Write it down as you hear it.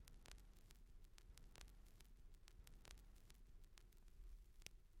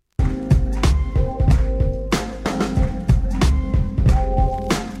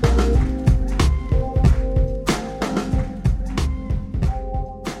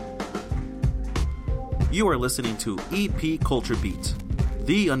You are listening to EP Culture Beat,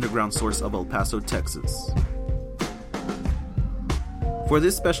 the underground source of El Paso, Texas. For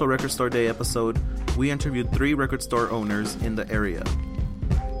this special Record Store Day episode, we interviewed 3 record store owners in the area.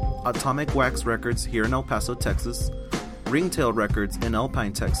 Atomic Wax Records here in El Paso, Texas, Ringtail Records in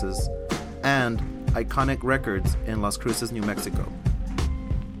Alpine, Texas, and Iconic Records in Las Cruces, New Mexico.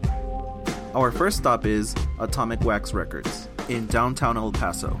 Our first stop is Atomic Wax Records in downtown El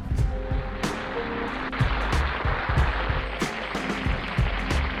Paso.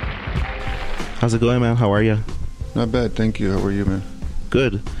 How's it going, man? How are you? Not bad, thank you. How are you, man?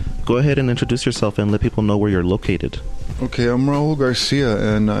 Good. Go ahead and introduce yourself and let people know where you're located. Okay, I'm Raul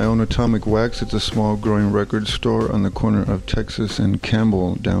Garcia, and I own Atomic Wax. It's a small growing record store on the corner of Texas and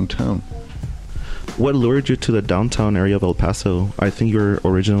Campbell, downtown. What lured you to the downtown area of El Paso? I think you're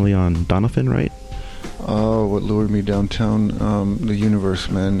originally on Donovan, right? What lured me downtown? The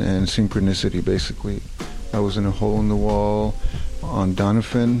universe, man, and synchronicity, basically. I was in a hole in the wall on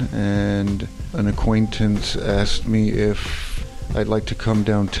Donovan, and an acquaintance asked me if I'd like to come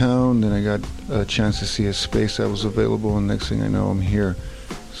downtown. Then I got a chance to see a space that was available, and next thing I know, I'm here.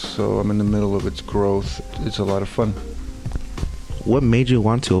 So I'm in the middle of its growth. It's a lot of fun. What made you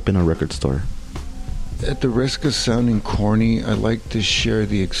want to open a record store? At the risk of sounding corny, I like to share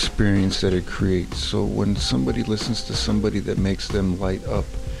the experience that it creates. So when somebody listens to somebody that makes them light up,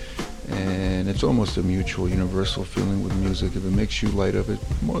 and it's almost a mutual, universal feeling with music. If it makes you light up, it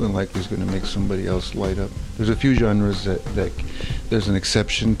more than likely is going to make somebody else light up. There's a few genres that there's an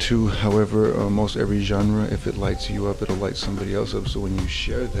exception to. However, most every genre, if it lights you up, it'll light somebody else up. So when you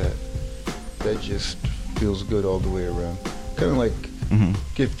share that, that just feels good all the way around. Kind of like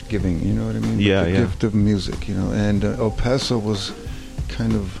gift giving, you know what I mean? Yeah, the gift of music, you know. And El Paso was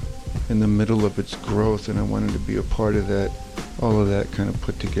kind of in the middle of its growth, and I wanted to be a part of that. All of that kind of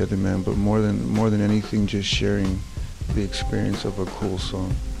put together, man. But more than anything, just sharing the experience of a cool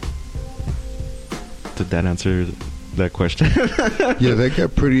song. Did that answer that question? Yeah, that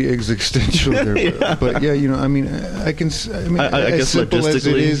got pretty existential there. Yeah. But yeah, you know, I mean, I guess as simple as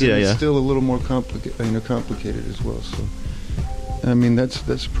it is, it's still a little more complicated as well. So, I mean,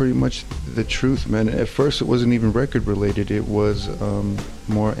 that's pretty much the truth, man. At first, it wasn't even record related; it was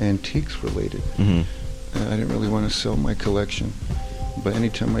more antiques related. Mm-hmm. I didn't really want to sell my collection, but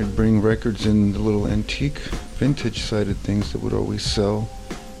anytime I'd bring records in the little antique, vintage side of things, that would always sell,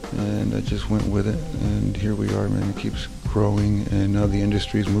 and I just went with it, and here we are, man. It keeps growing, and now the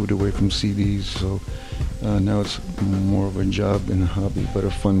industry's moved away from CDs, so now it's more of a job than a hobby, but a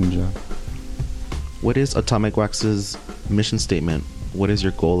fun job. What is Atomic Wax's mission statement? What is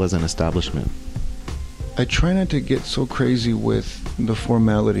your goal as an establishment? I try not to get so crazy with the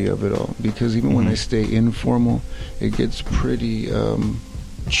formality of it all, because even when I stay informal, it gets pretty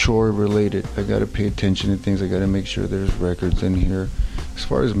chore related. I got to pay attention to things. I got to make sure there's records in here. As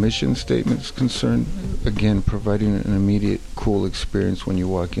far as mission statement is concerned, again, providing an immediate cool experience when you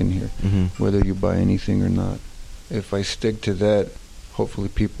walk in here, whether you buy anything or not. If I stick to that, hopefully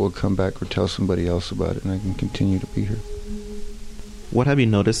people will come back or tell somebody else about it, and I can continue to be here. What have you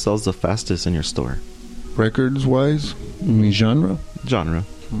noticed sells the fastest in your store? Records wise? I mean genre? Genre.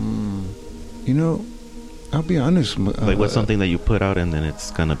 You know, I'll be honest. Like what's something that you put out and then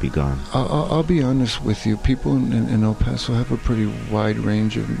it's gonna be gone? I'll be honest with you. People in El Paso have a pretty wide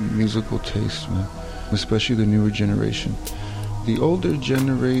range of musical tastes, man. Especially the newer generation. The older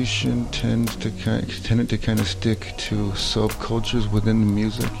generation tended to kind of stick to subcultures within the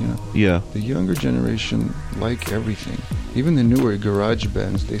music, you know. Yeah. The younger generation like everything. Even the newer garage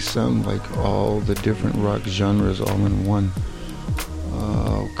bands, they sound like all the different rock genres all in one.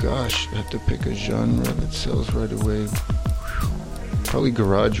 Oh gosh, I have to pick a genre that sells right away. Probably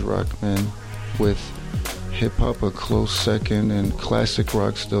garage rock, man, with hip hop a close second, and classic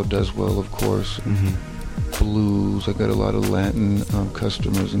rock still does well, of course. Blues. I got a lot of Latin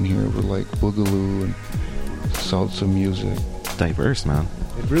customers in here with like boogaloo and salsa music. Diverse, man.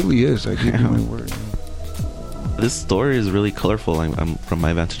 It really is. I give you my word. This store is really colorful. I'm from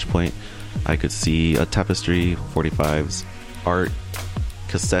my vantage point, I could see a tapestry, 45s, art,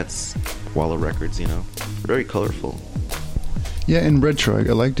 cassettes, wall of records. You know, very colorful. Yeah, and retro.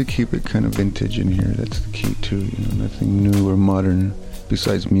 I like to keep it kind of vintage in here. That's the key too. You know, nothing new or modern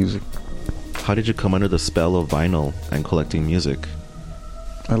besides music. How did you come under the spell of vinyl and collecting music?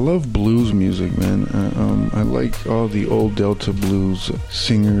 I love blues music, man. I like all the old Delta blues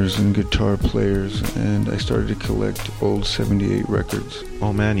singers and guitar players, and I started to collect old 78 records.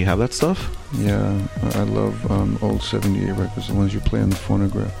 Oh man, you have that stuff? Yeah, I love old 78 records, the ones you play on the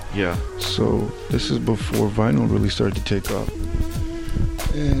phonograph. Yeah. So this is before vinyl really started to take off.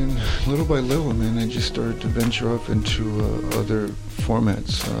 And little by little, man, I just started to venture off into other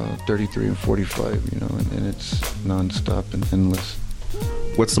formats, 33 and 45, you know, and it's nonstop and endless.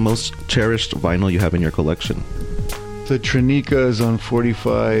 What's the most cherished vinyl you have in your collection? The Trinica is on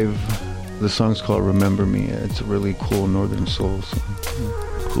 45. The song's called Remember Me. It's a really cool Northern Soul song. Yeah.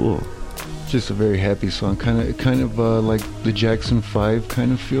 Cool. Just a very happy song, kind of like the Jackson 5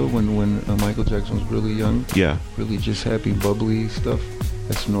 kind of feel when Michael Jackson was really young. Yeah. Really just happy, bubbly stuff.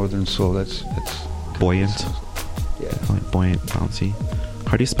 That's Northern Soul. That's buoyant. Yeah. Buoyant, bouncy.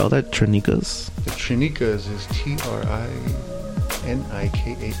 How do you spell that? Trinicas? The Trinicas is Trinikas.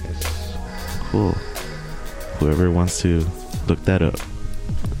 Cool. Whoever wants to look that up.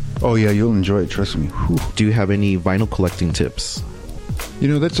 Oh yeah, you'll enjoy it. Trust me. Whew. Do you have any vinyl collecting tips? You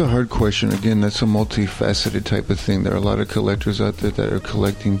know, that's a hard question. Again, that's a multifaceted type of thing. There are a lot of collectors out there that are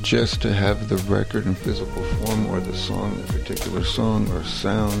collecting just to have the record in physical form, or the song, a particular song or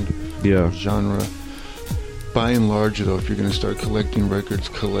sound, or genre. By and large, though, if you're going to start collecting records,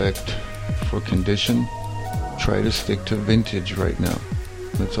 collect for condition. Try to stick to vintage right now.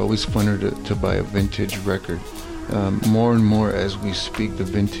 It's always funner to buy a vintage record. More and more as we speak, the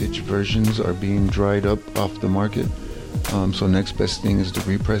vintage versions are being dried up off the market. So next best thing is the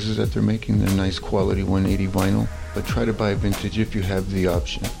represses that they're making. They're nice quality 180 vinyl, but try to buy vintage if you have the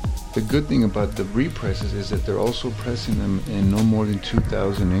option. The good thing about the represses is that they're also pressing them in no more than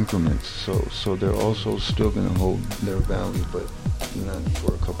 2,000 increments. So they're also still going to hold their value, but not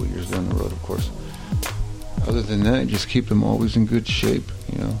for a couple years down the road, of course. Other than that, just keep them always in good shape.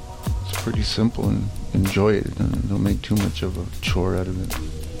 You know, it's pretty simple, and enjoy it. Don't make too much of a chore out of it.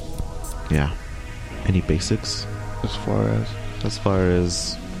 Yeah. Any basics? As far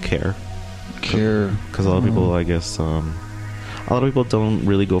as care, because a lot of people, I guess, a lot of people don't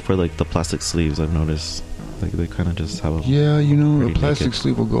really go for like the plastic sleeves. I've noticed, like they kind of just have a a plastic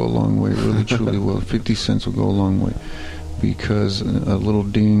sleeve will go a long way. Really, truly will. 50 cents will go a long way, because a little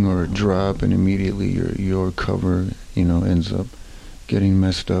ding or a drop, and immediately your cover, ends up getting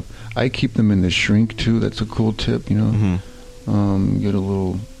messed up. I keep them in the shrink too. That's a cool tip. Get a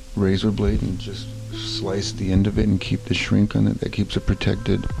little razor blade and just slice the end of it and keep the shrink on it. That keeps it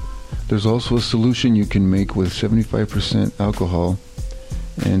protected. There's also a solution you can make with 75% alcohol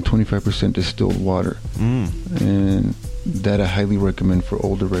and 25% distilled water. And that I highly recommend for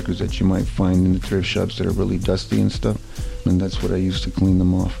older records that you might find in the thrift shops that are really dusty and stuff. And that's what I use to clean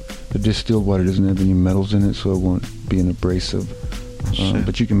them off. The distilled water doesn't have any metals in it, so it won't be an abrasive.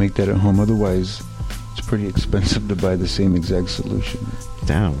 But you can make that at home. Otherwise, it's pretty expensive to buy the same exact solution.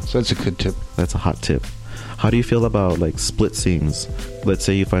 Damn. So that's a good tip. That's a hot tip. How do you feel about like split seams? Let's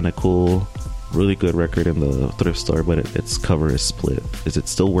say you find a cool, really good record in the thrift store, but its cover is split. Is it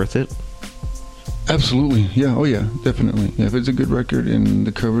still worth it? Absolutely. Yeah. Oh yeah, definitely. Yeah, if it's a good record and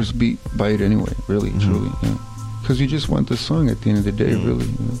the cover's beat, buy it anyway. Really, truly. Yeah. Because you just want the song at the end of the day, really.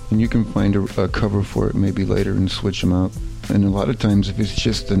 And you can find a cover for it maybe later and switch them out. And a lot of times, if it's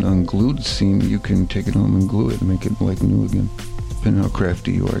just an unglued seam, you can take it home and glue it and make it like new again. Depending how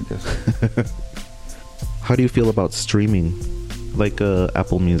crafty you are, I guess. How do you feel about streaming? Like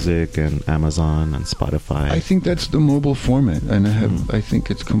Apple Music and Amazon and Spotify? I think that's the mobile format, and I think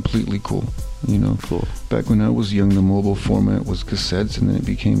it's completely cool. Cool. Back when I was young, the mobile format was cassettes, and then it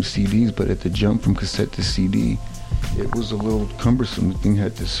became CDs. But at the jump from cassette to CD, it was a little cumbersome. The thing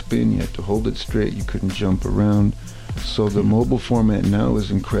had to spin. You had to hold it straight. You couldn't jump around. So the mobile format now is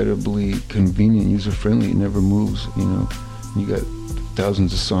incredibly convenient, user-friendly. It never moves. You got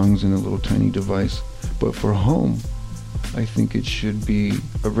thousands of songs in a little tiny device. But for home, I think it should be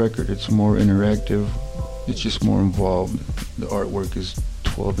a record. It's more interactive. It's just more involved. The artwork is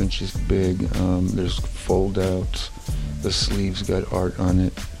 12 inches big. There's fold-outs. The sleeves got art on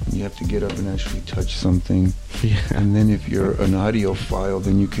it. You have to get up and actually touch something. Yeah. And then if you're an audiophile,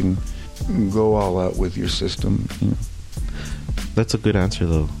 then you can go all out with your system. That's a good answer,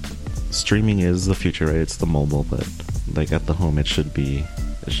 though. Streaming is the future, right? It's the mobile, but like at the home, it should be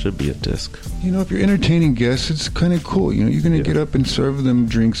a disc. If you're entertaining guests, it's kind of cool. You're going to get up and serve them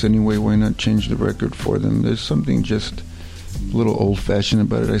drinks anyway. Why not change the record for them? There's something just a little old-fashioned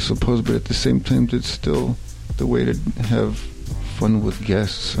about it, I suppose, but at the same time, it's still the way to have fun with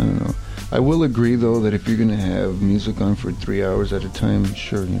guests. I don't know. I will agree, though, that if you're going to have music on for 3 hours at a time,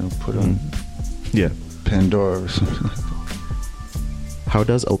 sure, put on Pandora or something like that. How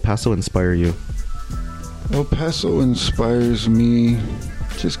does El Paso inspire you? El Paso inspires me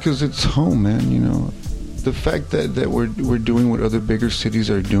just because it's home, man. The fact that we're doing what other bigger cities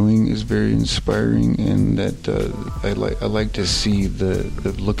are doing is very inspiring, and that I like to see the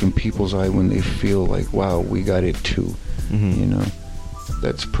look in people's eye when they feel like, wow, we got it too.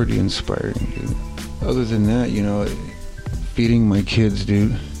 that's pretty inspiring, dude. Other than that, feeding my kids,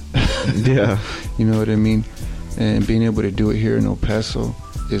 dude. Yeah. You know what I mean? And being able to do it here in El Paso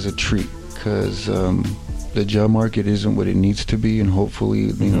is a treat, because the job market isn't what it needs to be, and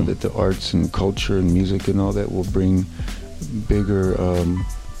hopefully, that the arts and culture and music and all that will bring bigger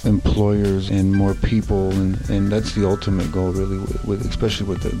employers and more people, and that's the ultimate goal, really, with especially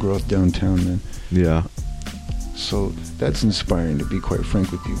with the growth downtown, man. Yeah. So that's inspiring, to be quite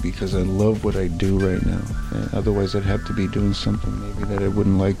frank with you, because I love what I do right now. And otherwise, I'd have to be doing something maybe that I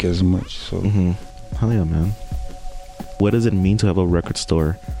wouldn't like as much. So, Hell yeah, man. What does it mean to have a record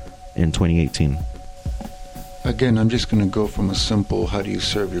store in 2018? Again, I'm just going to go from a simple, how do you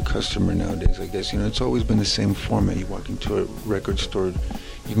serve your customer nowadays, I guess. It's always been the same format. You walk into a record store,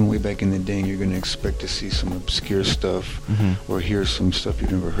 even way back in the day, you're going to expect to see some obscure stuff or hear some stuff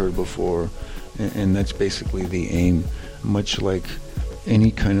you've never heard before. And that's basically the aim. Much like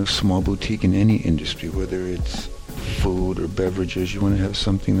any kind of small boutique in any industry, whether it's food or beverages, you want to have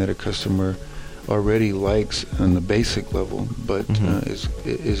something that a customer already likes on the basic level, but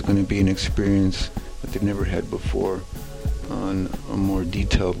is going to be an experience that they've never had before on a more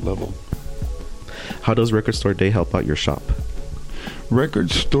detailed level. How does Record Store Day help out your shop?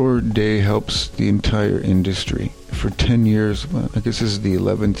 Record Store Day helps the entire industry. For 10 years, I guess this is the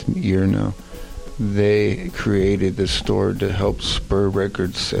 11th year now, they created the store to help spur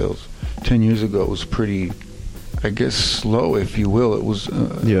record sales. 10 years ago, it was pretty, I guess, slow, if you will. It was,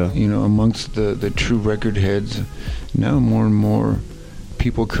 amongst the true record heads. Now more and more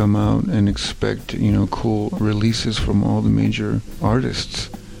people come out and expect, cool releases from all the major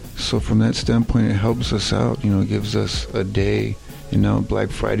artists. So from that standpoint, it helps us out. It gives us a day. And now Black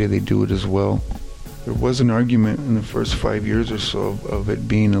Friday, they do it as well. There was an argument in the first 5 years or so of it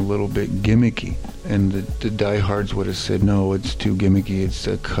being a little bit gimmicky. And the diehards would have said, no, it's too gimmicky. It's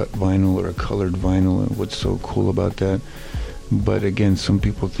a cut vinyl or a colored vinyl. And what's so cool about that? But again, some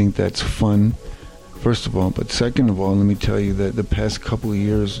people think that's fun, first of all. But second of all, let me tell you that the past couple of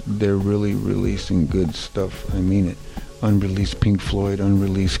years, they're really releasing good stuff. I mean it. Unreleased Pink Floyd,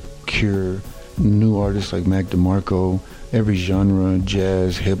 unreleased Cure, new artists like Mac DeMarco, every genre,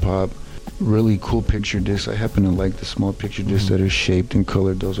 jazz, hip-hop. Really cool picture discs. I happen to like the small picture discs that are shaped and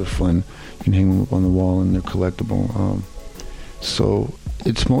colored. Those are fun. You can hang them up on the wall and they're collectible. So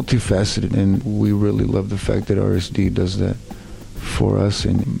it's multifaceted, and we really love the fact that RSD does that for us,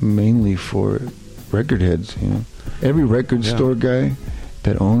 and mainly for record heads. Every record store guy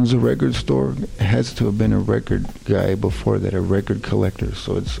that owns a record store has to have been a record guy before that, a record collector.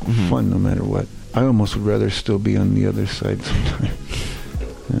 So it's fun no matter what. I almost would rather still be on the other side sometimes.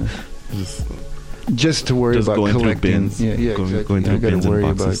 Just to worry about collecting. Bins. Yeah, exactly. Going through I got bins to worry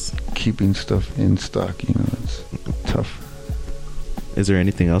and about boxes. keeping stuff in stock. It's tough. Is there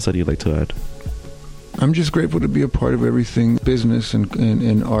anything else that you'd like to add? I'm just grateful to be a part of everything business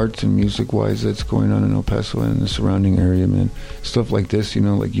and arts and music wise that's going on in El Paso and the surrounding area, man. Stuff like this,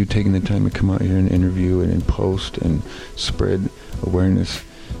 like you taking the time to come out here and interview and post and spread awareness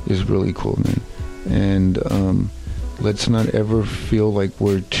is really cool, man. And let's not ever feel like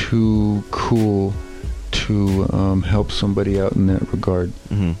we're too cool to help somebody out in that regard.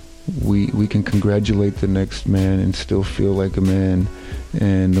 We can congratulate the next man and still feel like a man.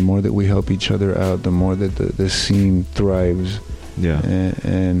 And the more that we help each other out, the more that the scene thrives. Yeah.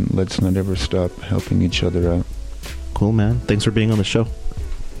 And let's not ever stop helping each other out. Cool, man. Thanks for being on the show.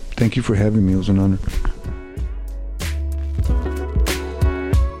 Thank you for having me. It was an honor.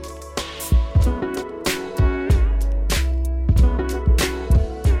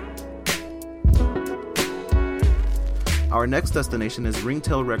 Our next destination is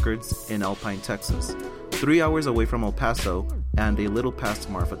Ringtail Records in Alpine, Texas, 3 hours away from El Paso and a little past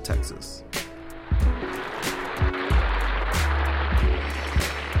Marfa, Texas.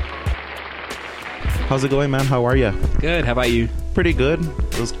 How's it going, man? How are you? Good. How about you? Pretty good.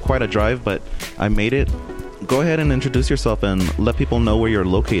 It was quite a drive, but I made it. Go ahead and introduce yourself and let people know where you're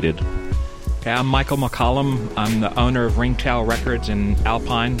located. Yeah, I'm Michael McCollum. I'm the owner of Ringtail Records in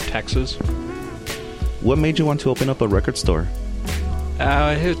Alpine, Texas. What made you want to open up a record store?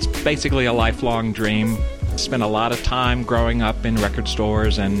 It's basically a lifelong dream. Spent a lot of time growing up in record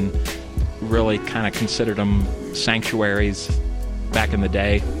stores and really kind of considered them sanctuaries back in the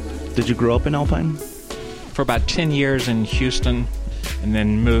day. Did you grow up in Alpine? For about 10 years in Houston, and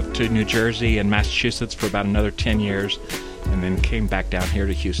then moved to New Jersey and Massachusetts for about another 10 years, and then came back down here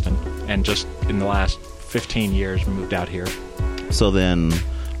to Houston. And just in the last 15 years, moved out here. So then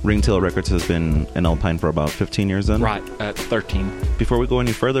Ringtail Records has been in Alpine for about 15 years then? Right, 13. Before we go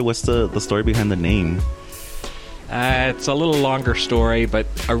any further, what's the story behind the name? It's a little longer story, but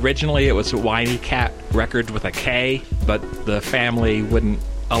originally it was a Whiny Cat Records with a K, but the family wouldn't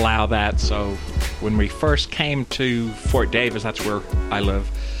allow that. So when we first came to Fort Davis, that's where I live,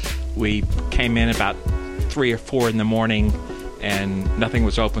 we came in about 3 or 4 in the morning and nothing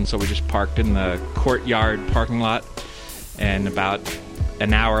was open, so we just parked in the courtyard parking lot. And about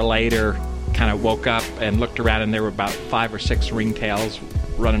an hour later, kind of woke up and looked around, and there were about 5 or 6 ringtails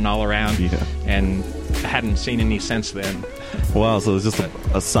running all around. Yeah. And I hadn't seen any since then. Wow, so it's just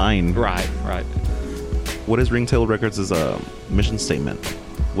a sign. Right. What is Ringtail Records' mission statement?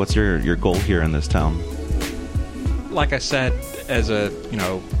 What's your goal here in this town? Like I said, as a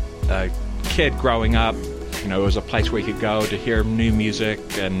kid growing up, it was a place where you could go to hear new music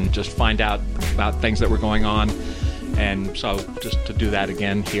and just find out about things that were going on. And so just to do that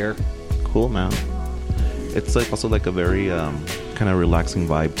again here. Cool, man. It's also a very kind of relaxing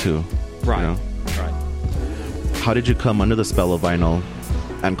vibe too. Right. Right. How did you come under the spell of vinyl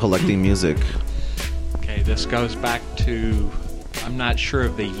and collecting music? Okay, this goes back to, I'm not sure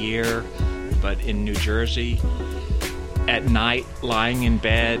of the year, but in New Jersey, at night, lying in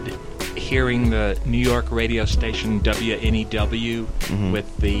bed, hearing the New York radio station WNEW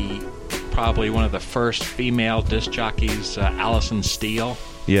with probably one of the first female disc jockeys, Allison Steele.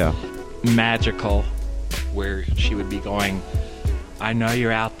 Yeah. Magical, where she would be going, I know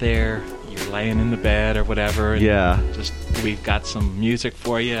you're out there, you're laying in the bed or whatever. And yeah. Just, we've got some music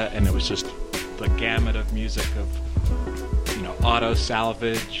for you. And it was just the gamut of music of, Auto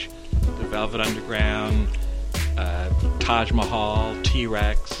Salvage, The Velvet Underground, Taj Mahal,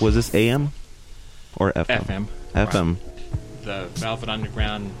 T-Rex. Was this AM or FM? FM. FM. Right. The Velvet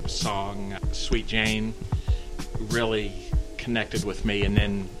Underground song, Sweet Jane, really connected with me. And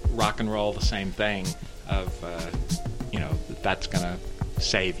then rock and roll, the same thing of, that's going to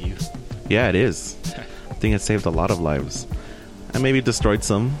save you. Yeah, it is. I think it saved a lot of lives. And maybe destroyed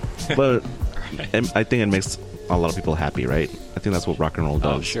some. But right. I think it makes a lot of people happy, right? I think that's what rock and roll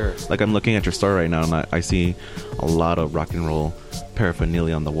does. Oh, sure. I'm looking at your store right now, and I see a lot of rock and roll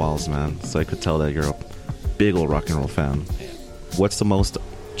paraphernalia on the walls, man. So I could tell that you're a big old rock and roll fan. Yeah. What's the most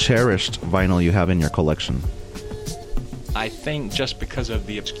cherished vinyl you have in your collection? I think just because of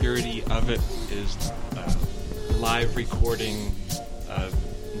the obscurity of it is live recording of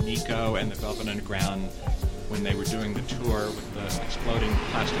Nico and the Velvet Underground when they were doing the tour with the Exploding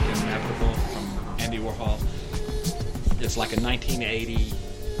Plastic Inevitable from Andy Warhol. It's like a 1980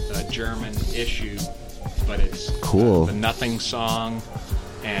 German issue, but it's cool. The Nothing Song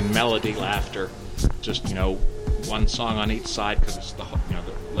and Melody Laughter. Just, one song on each side because it's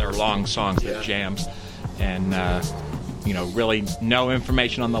they're long songs, they're jams. And, really no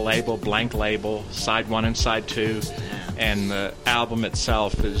information on the label, blank label, side 1 and side 2. And the album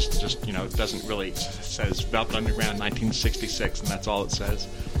itself is just, doesn't really, it says Velvet Underground 1966, and that's all it says.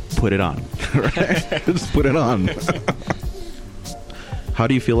 Put it on. Right? Just put it on. How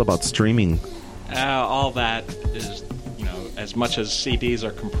do you feel about streaming? All that is, as much as CDs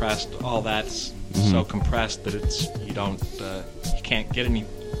are compressed, all that's so compressed that you can't get any,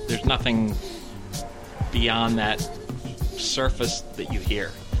 there's nothing beyond that surface that you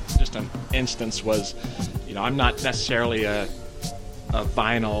hear. Just an instance was, I'm not necessarily a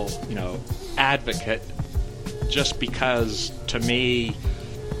vinyl, advocate, just because to me,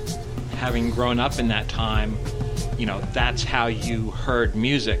 having grown up in that time, that's how you heard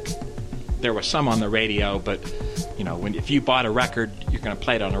music. There was some on the radio, but, if you bought a record, you're going to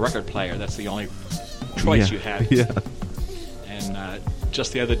play it on a record player. That's the only choice you had. Yeah. And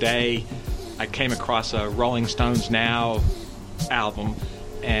just the other day, I came across a Rolling Stones Now album,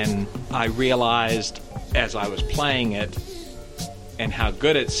 and I realized as I was playing it and how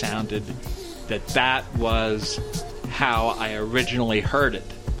good it sounded that was how I originally heard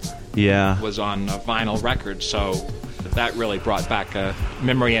it. Yeah. Was on a vinyl record, so that really brought back a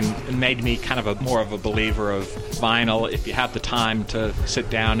memory and made me kind of more of a believer of vinyl. If you have the time to sit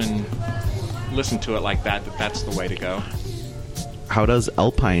down and listen to it like that, that's the way to go. How does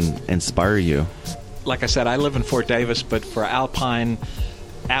Alpine inspire you? Like I said, I live in Fort Davis, but for Alpine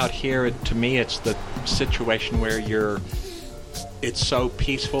out here, to me, it's the situation where it's so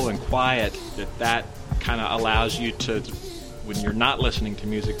peaceful and quiet that kind of allows you to, when you're not listening to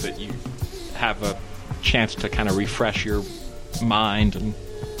music, that you have a chance to kind of refresh your mind. And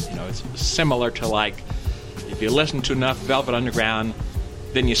it's similar to if you listen to enough Velvet Underground,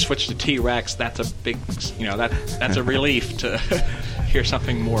 then you switch to T-Rex. That's a big, that's a relief to hear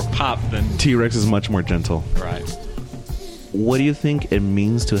something more pop than T-Rex is much more gentle. Right. What do you think it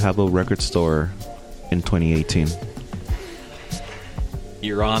means to have a record store in 2018?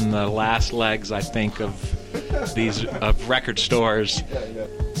 You're on the last legs, I think, of these record stores.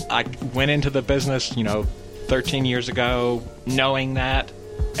 I went into the business, 13 years ago, knowing that,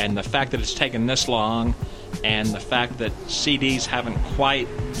 and the fact that it's taken this long, and the fact that CDs haven't quite,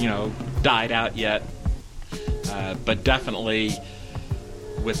 died out yet, but definitely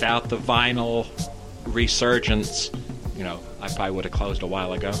without the vinyl resurgence, I probably would have closed a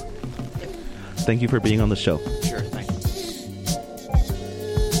while ago. Thank you for being on the show. Sure, thanks.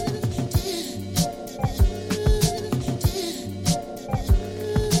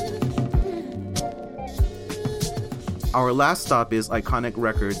 Our last stop is Iconic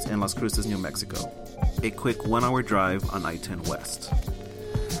Records in Las Cruces, New Mexico. A quick 1-hour drive on I-10 West.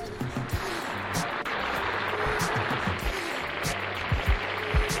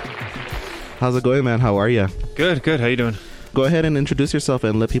 How's it going, man? How are you? Good. How you doing? Go ahead and introduce yourself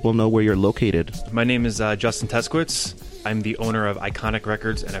and let people know where you're located. My name is Justin Teskowitz. I'm the owner of Iconic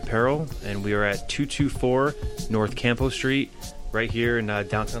Records and Apparel, and we are at 224 North Campo Street, right here in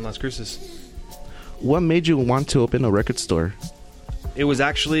downtown Las Cruces. What made you want to open a record store? It was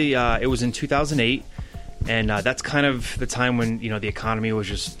actually it was in 2008, and that's kind of the time when the economy was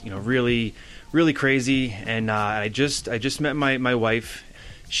just really crazy, and I just met my wife.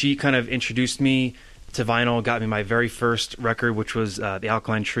 She kind of introduced me to vinyl, got me my very first record, which was the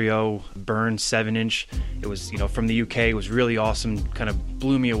Alkaline Trio Burn 7-inch. It was from the UK. It was really awesome. Kind of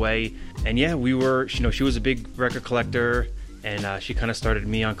blew me away. And yeah, we were she was a big record collector, and she kind of started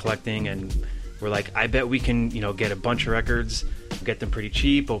me on collecting, and we're like, I bet we can get a bunch of records, get them pretty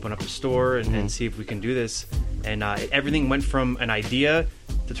cheap, open up a store, and see if we can do this. And everything went from an idea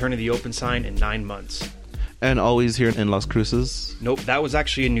to turning the open sign in 9 months. And always here in Las Cruces? Nope, that was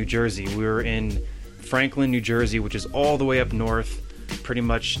actually in New Jersey. We were in Franklin, New Jersey, which is all the way up north, pretty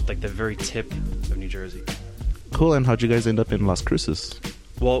much like the very tip of New Jersey. Cool. And how'd you guys end up in Las Cruces?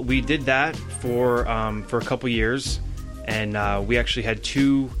 Well, we did that for a couple years, and we actually had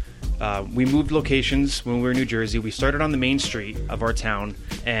two. We moved locations when we were in New Jersey. We started on the main street of our town,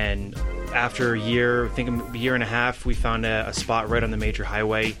 and after a year, I think a year and a half, we found a spot right on the major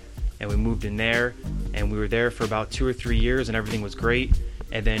highway, and we moved in there, and we were there for about 2 or 3 years, and everything was great.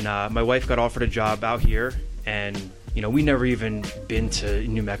 And then my wife got offered a job out here, and we never even been to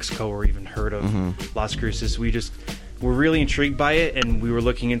New Mexico or even heard of Las Cruces. We just were really intrigued by it, and we were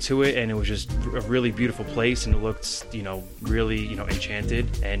looking into it, and it was just a really beautiful place, and it looked really enchanted,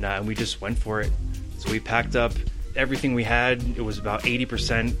 and we just went for it. So we packed up everything we had. It was about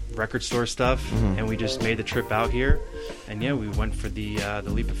 80% record store stuff, and we just made the trip out here, and yeah, we went for the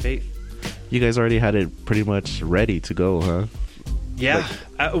leap of faith. You guys already had it pretty much ready to go, huh? Yeah.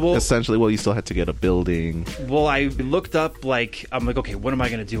 Essentially, you still had to get a building. Well, I looked up, I'm like, okay, what am I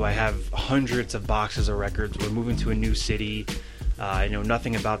going to do? I have hundreds of boxes of records. We're moving to a new city. I know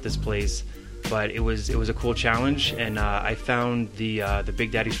nothing about this place, but it was a cool challenge, and I found the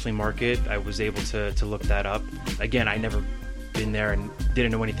Big Daddy's Flea Market. I was able to look that up. Again, I never been there and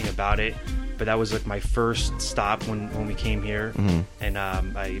didn't know anything about it, but that was like my first stop when we came here, and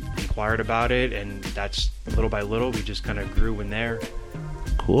I inquired about it, and that's little by little we just kind of grew in there.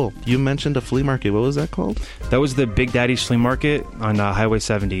 Cool. You mentioned a flea market. What was that called? That was the Big Daddy's Flea Market on Highway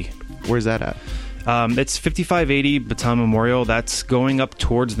 70. Where's that at? It's 5580 Baton Memorial. That's going up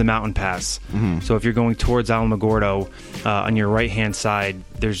towards the mountain pass. So if you're going towards Alamogordo, on your right-hand side,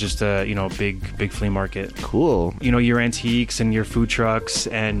 there's just a big flea market. Cool. Your antiques and your food trucks,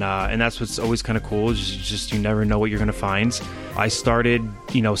 and that's what's always kind of cool. Is just you never know what you're going to find. I started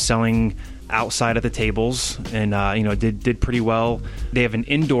selling outside of the tables, and did pretty well. They have an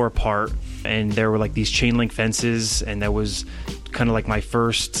indoor part, and there were like these chain link fences, and that was kind of like my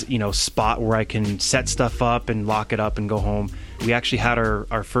first spot where I can set stuff up and lock it up and go home. We actually had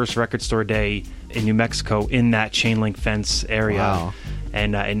our first record store day in New Mexico in that chain link fence area. Wow.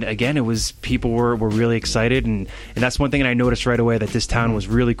 And again, it was people were really excited, and that's one thing I noticed right away, that this town was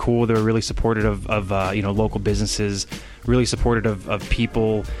really cool. They were really supportive of local businesses, really supportive of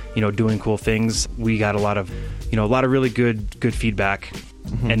people doing cool things. We got a lot of really good feedback.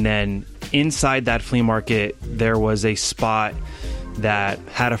 And then inside that flea market, there was a spot that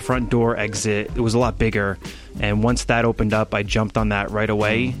had a front door exit. It was a lot bigger, and once that opened up, I jumped on that right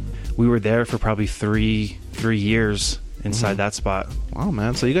away. We were there for probably three years inside that spot. Wow,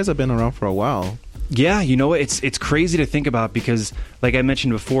 man. So you guys have been around for a while. Yeah, it's crazy to think about, because like I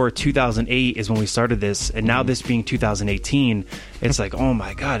mentioned before, 2008 is when we started this, and now this being 2018, it's like, oh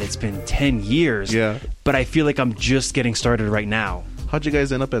my God, it's been 10 years. Yeah. But I feel like I'm just getting started right now. How'd you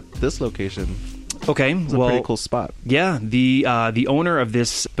guys end up at this location? Okay, It's a pretty cool spot. Yeah, the owner of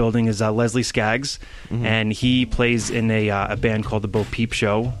this building is Leslie Skaggs, and he plays in a band called the Bo Peep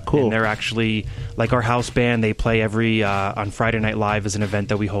Show. Cool. And they're actually like our house band. They play every on Friday Night Live is an event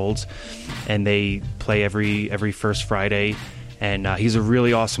that we hold, and they play every first Friday. And he's a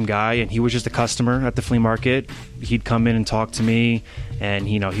really awesome guy, and he was just a customer at the flea market. He'd come in and talk to me, and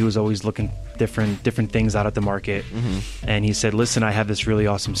he was always looking different things out at the market. And he said, "Listen, I have this really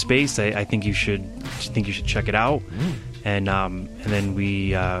awesome space. I think you should check it out." And then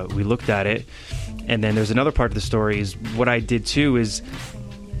we looked at it. And then there's another part of the story is what I did too is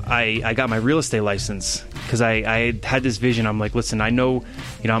I got my real estate license because I had this vision. I'm like, listen, I know,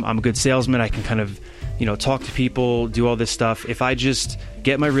 I'm a good salesman. I can kind of, talk to people, do all this stuff. If I just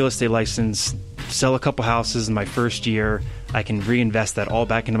get my real estate license, sell a couple houses in my first year, I can reinvest that all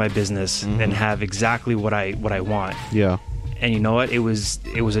back into my business and have exactly what I want. Yeah. And you know what? It was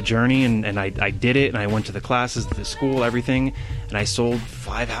a journey, and I did it, and I went to the classes, to the school, everything, and I sold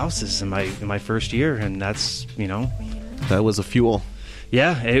 5 houses in my first year, and that's, That was a fuel.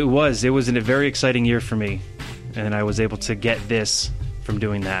 Yeah, it was. It was a very exciting year for me, and I was able to get this from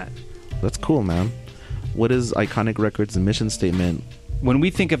doing that. That's cool, man. What is Iconic Records' mission statement? When we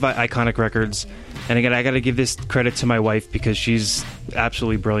think of Iconic Records, and again, I got to give this credit to my wife because she's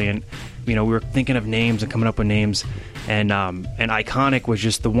absolutely brilliant. We were thinking of names and coming up with names, and Iconic was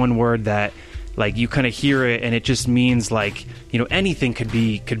just the one word that, like, you kind of hear it, and it just means like, anything could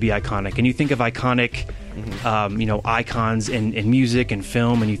be iconic. And you think of iconic, icons in music and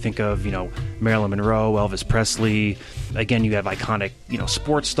film, and you think of Marilyn Monroe, Elvis Presley. Again, you have iconic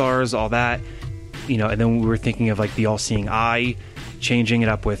sports stars, all that. And then we were thinking of like the all-seeing eye, changing it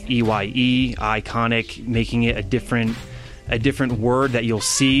up with EYE, iconic, making it a different word that you'll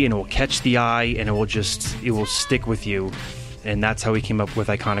see and it will catch the eye and it will stick with you. And that's how we came up with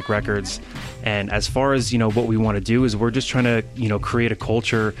Iconic Records. And as far as what we want to do is we're just trying to create a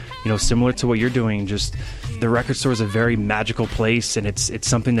culture similar to what you're doing. Just the record store is a very magical place, and it's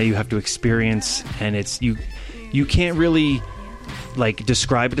something that you have to experience, and it's you can't really like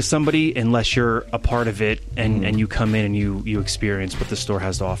describe it to somebody unless you're a part of it and you come in and you experience what the store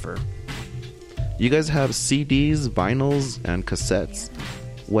has to offer. You guys have CDs, vinyls, and cassettes.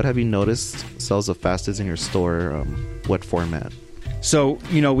 What have you noticed sells the fastest in your store? What format? So,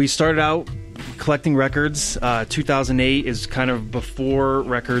 we started out collecting records. 2008 is kind of before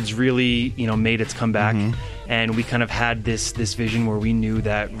records really, made its comeback. And we kind of had this vision where we knew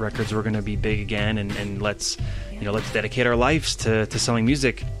that records were going to be big again, and let's dedicate our lives to selling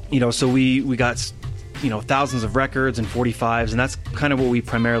music. So we got, thousands of records and 45s, and that's kind of what we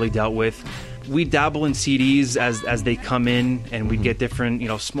primarily dealt with. We dabble in CDs as they come in, and we get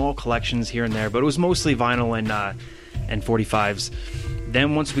different, small collections here and there, but it was mostly vinyl and 45s.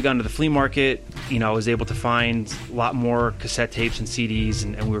 Then once we got into the flea market, I was able to find a lot more cassette tapes and CDs,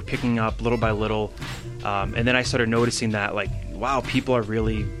 and we were picking up little by little. And then I started noticing that, like, wow, people are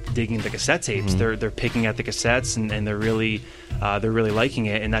really digging the cassette tapes. They're picking at the cassettes, and they're really liking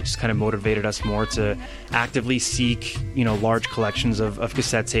it. And that just kind of motivated us more to actively seek, large collections of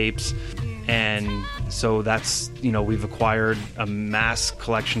cassette tapes. And so that's, we've acquired a mass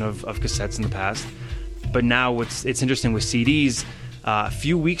collection of cassettes in the past. But now it's interesting with CDs. A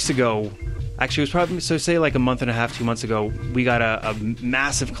few weeks ago, actually it was probably, so say like a month and a half, 2 months ago, we got a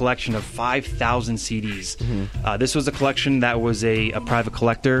massive collection of 5,000 CDs. This was a collection that was a private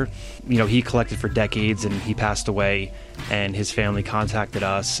collector. He collected for decades, and he passed away, and his family contacted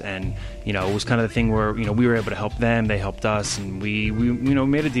us, and it was kind of the thing where we were able to help them, they helped us, and we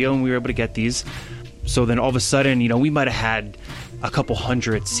made a deal, and we were able to get these. So then all of a sudden, we might have had a couple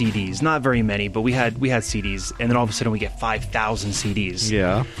hundred CDs, not very many, but we had CDs, and then all of a sudden we get 5,000 CDs.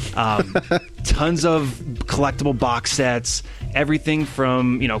 Yeah. Tons of collectible box sets, everything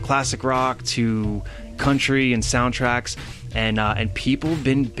from classic rock to country and soundtracks, and people have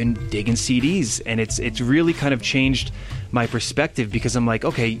been digging CDs, and it's really kind of changed my perspective, because I'm like,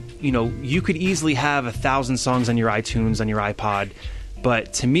 okay, you could easily have 1,000 songs on your iTunes, on your iPod,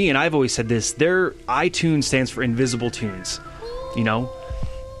 but to me, and I've always said this, their iTunes stands for invisible tunes.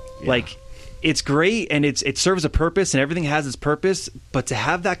 Like, it's great, and it serves a purpose, and everything has its purpose, but to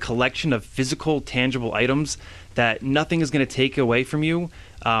have that collection of physical, tangible items that nothing is going to take away from you,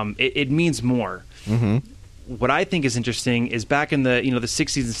 it means more. What I think is interesting is back in the the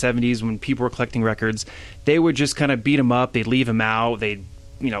 60s and 70s, when people were collecting records, they would just kind of beat them up, they'd leave them out, they'd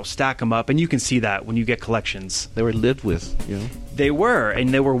stack them up, and you can see that when you get collections. They were lived with, They were,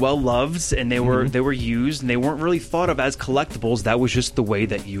 and they were well loved, and they were used, and they weren't really thought of as collectibles. That was just the way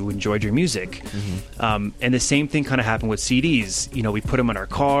that you enjoyed your music. And the same thing kind of happened with CDs. We put them in our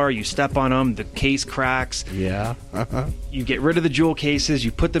car, you step on them, the case cracks. Yeah. You get rid of the jewel cases,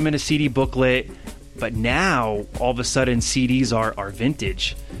 you put them in a CD booklet. But now, all of a sudden, CDs are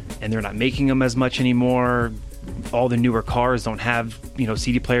vintage, and they're not making them as much anymore. All the newer cars don't have,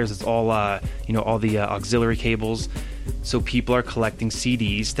 CD players. It's all, all the auxiliary cables. So people are collecting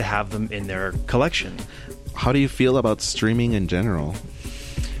CDs to have them in their collection. How do you feel about streaming in general?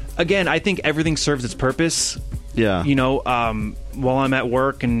 Again, I think everything serves its purpose. Yeah. While I'm at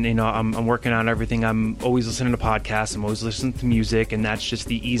work and, I'm working on everything, I'm always listening to podcasts. I'm always listening to music, and that's just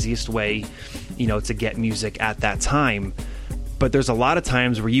the easiest way, to get music at that time. But there's a lot of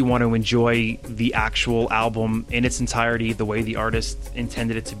times where you want to enjoy the actual album in its entirety, the way the artist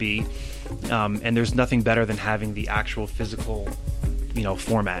intended it to be. And there's nothing better than having the actual physical,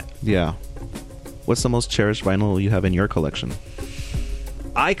 format. Yeah. What's the most cherished vinyl you have in your collection?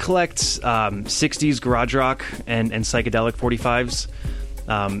 I collect 60s garage rock and psychedelic 45s.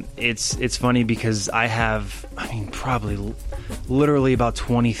 It's funny because I have, probably literally about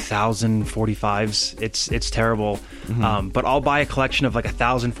 20,000 45s. It's terrible. But I'll buy a collection of like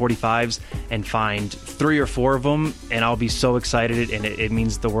 1,000 45s and find 3 or 4 of them, and I'll be so excited, and it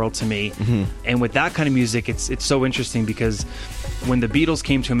means the world to me. And with that kind of music, it's so interesting because when the Beatles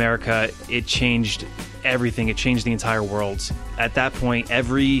came to America, it changed everything. It changed the entire world. At that point,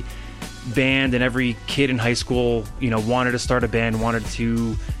 every band and every kid in high school, wanted to start a band, wanted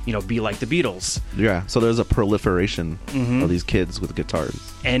to, be like the Beatles. Yeah. So there's a proliferation of these kids with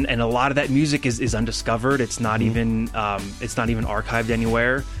guitars, and a lot of that music is undiscovered. It's not even archived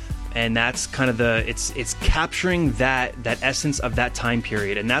anywhere, and that's kind of it's capturing that essence of that time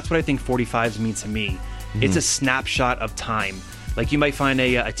period, and that's what I think 45s mean to me. It's a snapshot of time. Like you might find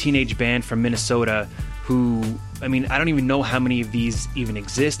a teenage band from Minnesota who, I don't even know how many of these even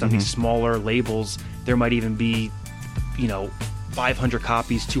exist on these smaller labels. There might even be, 500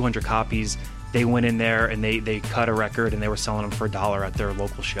 copies, 200 copies. They went in there and they cut a record and they were selling them for $1 at their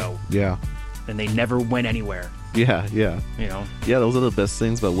local show. Yeah. And they never went anywhere. Yeah. Yeah, those are the best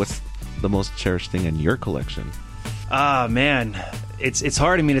things, but what's the most cherished thing in your collection? Man, it's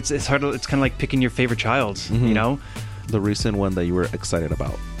hard. It's hard. It's kind of like picking your favorite child, The recent one that you were excited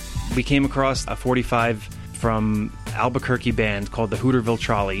about. We came across a 45 from Albuquerque band called the Hooterville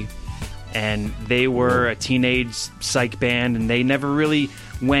Trolley, and they were a teenage psych band, and they never really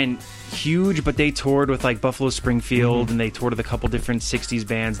went huge, but they toured with like Buffalo Springfield, and they toured with a couple different 60s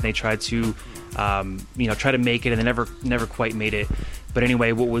bands, and they tried to try to make it, and they never quite made it. But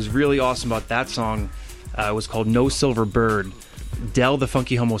anyway, what was really awesome about that song was called No Silver Bird. Del the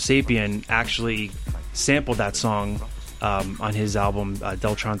Funky Homo Sapien actually sampled that song on his album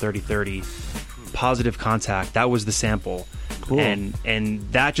Deltron 3030. Positive Contact, that was the sample. Cool.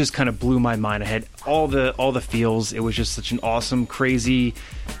 And that just kind of blew my mind. I had all the feels. It was just such an awesome, crazy,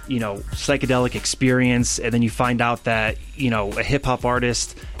 psychedelic experience. And then you find out that a hip hop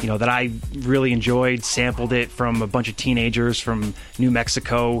artist that I really enjoyed sampled it from a bunch of teenagers from New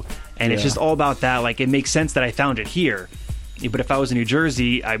Mexico, and it's just all about that. Like, it makes sense that I found it here, but if I was in New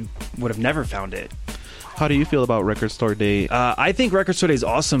Jersey, I would have never found it. How do you feel about Record Store Day? I think Record Store Day is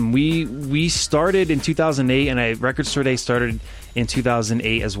awesome. We started in 2008, and Record Store Day started in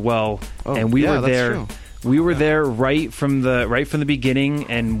 2008 as well. Oh, and we were there. That's true. We were there right from the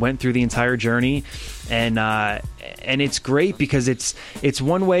beginning and went through the entire journey, and it's great because it's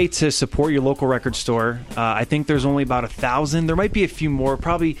one way to support your local record store. I think there's only about 1,000. There might be a few more,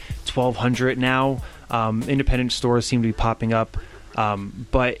 probably 1,200 now. Independent stores seem to be popping up.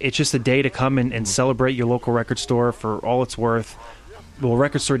 But it's just a day to come and celebrate your local record store for all it's worth. Well,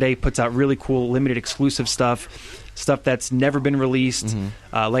 Record Store Day puts out really cool, limited exclusive stuff that's never been released.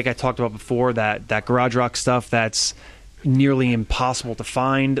 Like I talked about before, that garage rock stuff that's nearly impossible to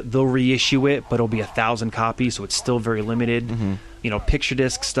find. They'll reissue it, but it'll be 1,000 copies, so it's still very limited. Picture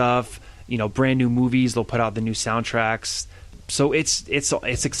disc stuff, brand new movies. They'll put out the new soundtracks. So it's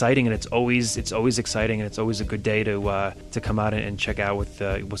exciting, and it's always exciting, and it's always a good day to come out and check out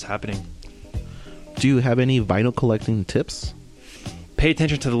what's happening. Do you have any vinyl collecting tips? Pay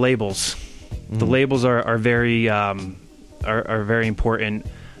attention to the labels. The labels are very very important.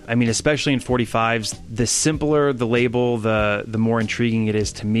 Especially in 45s, the simpler the label, the more intriguing it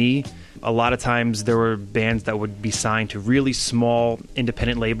is to me. A lot of times there were bands that would be signed to really small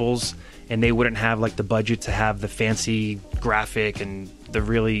independent labels, and they wouldn't have like the budget to have the fancy graphic and the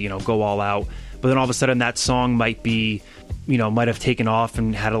really go all out. but then all of a sudden that song might be, might have taken off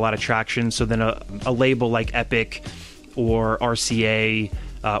and had a lot of traction. So then a label like Epic or RCA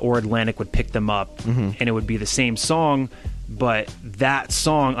or Atlantic would pick them up, and it would be the same song, but that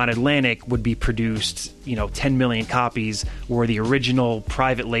song on Atlantic would be produced, 10 million copies, where the original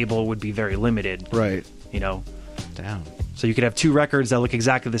private label would be very limited. Right. Damn. So you could have two records that look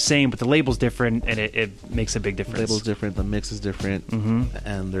exactly the same, but the label's different, and it makes a big difference. The label's different, the mix is different,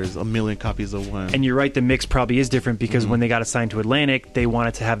 and there's a million copies of one. And you're right, the mix probably is different, because when they got assigned to Atlantic, they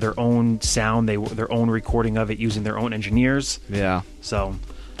wanted to have their own sound, their own recording of it using their own engineers. Yeah. So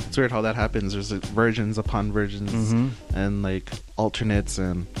it's weird how that happens. There's versions upon versions, and like alternates,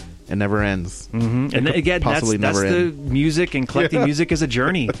 and it never ends. And then, again, that's the music, and collecting music is a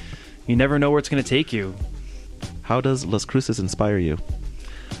journey. You never know where it's going to take you. How does Las Cruces inspire you?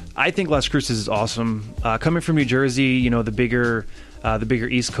 I think Las Cruces is awesome. Coming from New Jersey, the bigger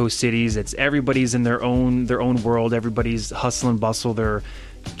East Coast cities, it's everybody's in their own world. Everybody's hustle and bustle. They're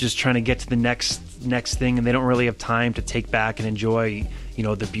just trying to get to the next thing, and they don't really have time to take back and enjoy,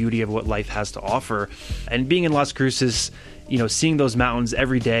 the beauty of what life has to offer. And being in Las Cruces, seeing those mountains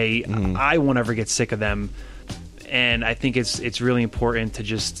every day, I won't ever get sick of them. And I think it's really important to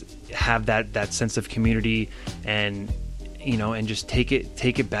just have that sense of community, and and just take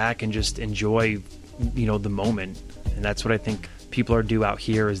it back and just enjoy the moment. And that's what I think people are due out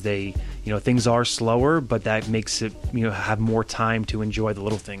here, is they things are slower, but that makes it have more time to enjoy the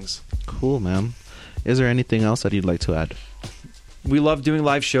little things. Cool, man. Is there anything else that you'd like to add? We love doing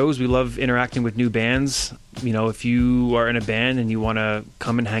live shows. We love interacting with new bands. If you are in a band and you want to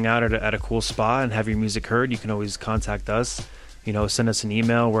come and hang out at a cool spot and have your music heard, you can always contact us. Send us an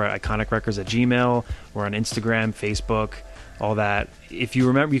email. We're at iconicrecords@gmail.com. We're on Instagram, Facebook, all that. If you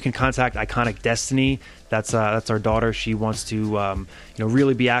remember, you can contact Iconic Destiny. That's our daughter. She wants to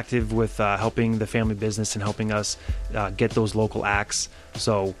really be active with helping the family business and helping us get those local acts.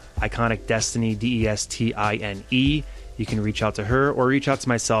 So Iconic Destiny, DESTINE. You can reach out to her or reach out to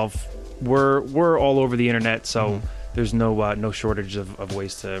myself. We're all over the internet, so there's no shortage of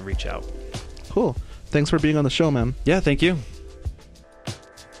ways to reach out. Cool. Thanks for being on the show, man. Yeah, thank you.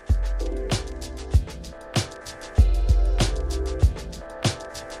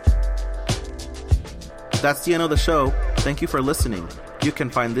 That's the end of the show. Thank you for listening. You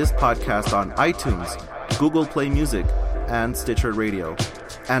can find this podcast on iTunes, Google Play Music, and Stitcher Radio.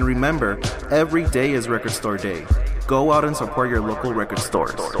 And remember, every day is Record Store Day. Go out and support your local record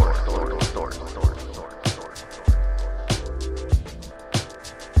stores.